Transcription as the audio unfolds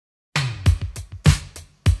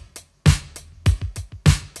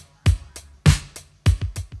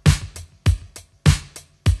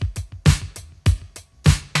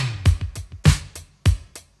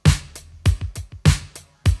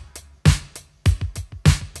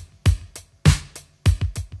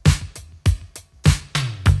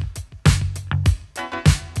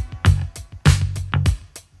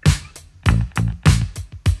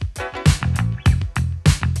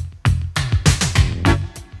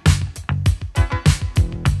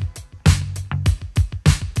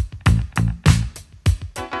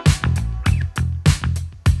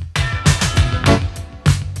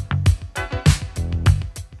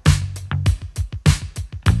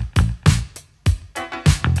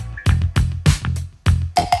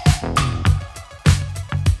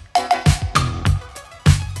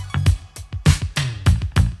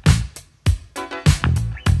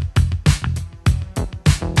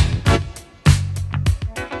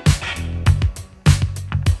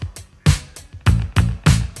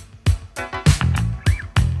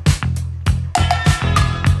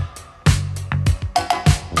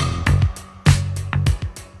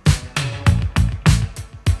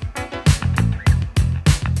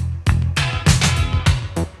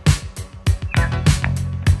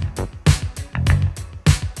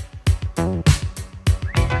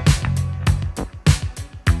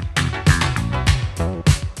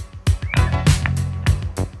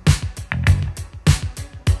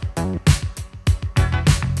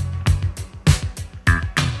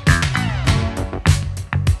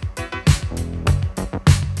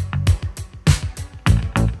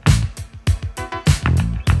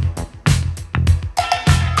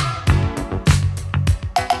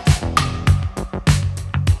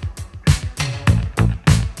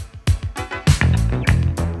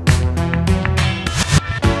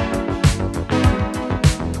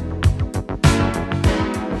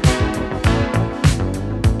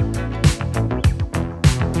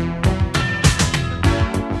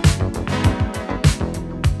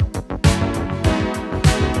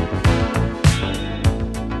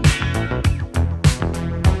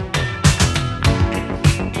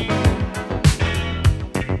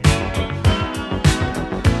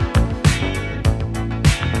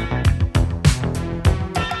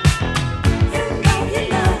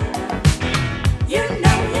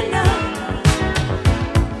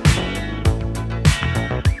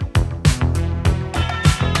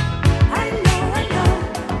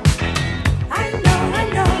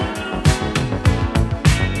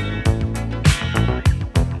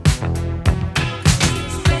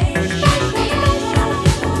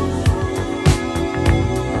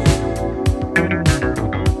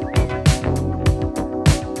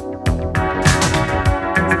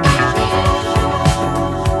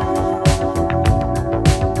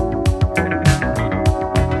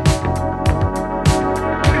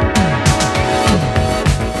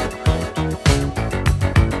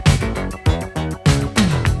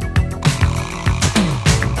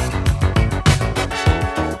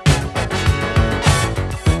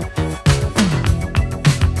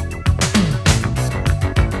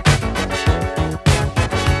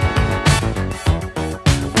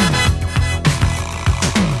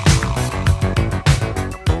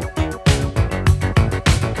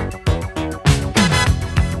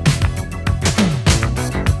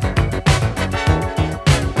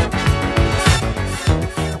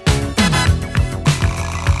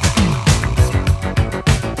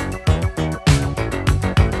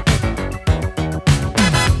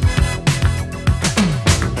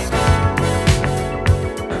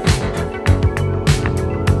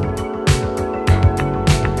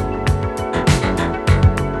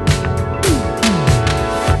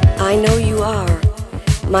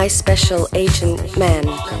my special agent man.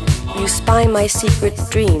 You spy my secret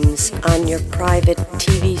dreams on your private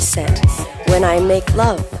TV set. When I make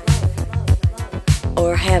love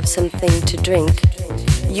or have something to drink,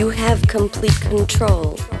 you have complete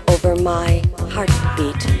control over my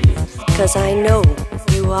heartbeat. 'Cause I know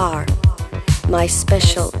you are my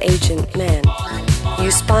special agent man. You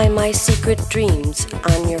spy my secret dreams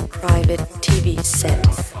on your private TV set.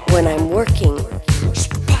 When I'm working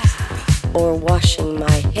or washing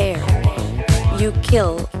my hair, you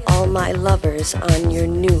kill all my lovers on your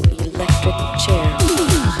new electric chair.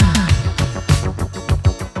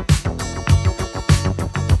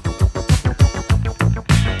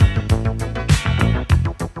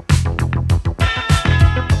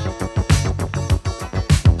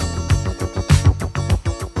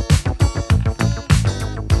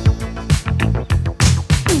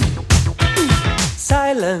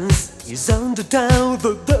 Silence is on the town,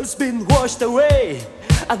 the dirt's been washed away,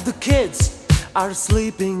 and the kids are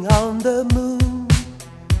sleeping on the moon.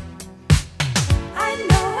 I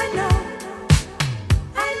know, I know,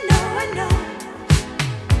 I know, I know.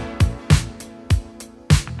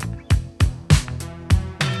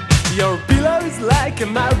 Your pillow is like a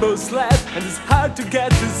marble slab, and it's hard to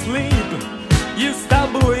get to sleep. You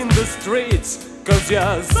stumble in the streets, 'cause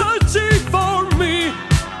you're searching for me.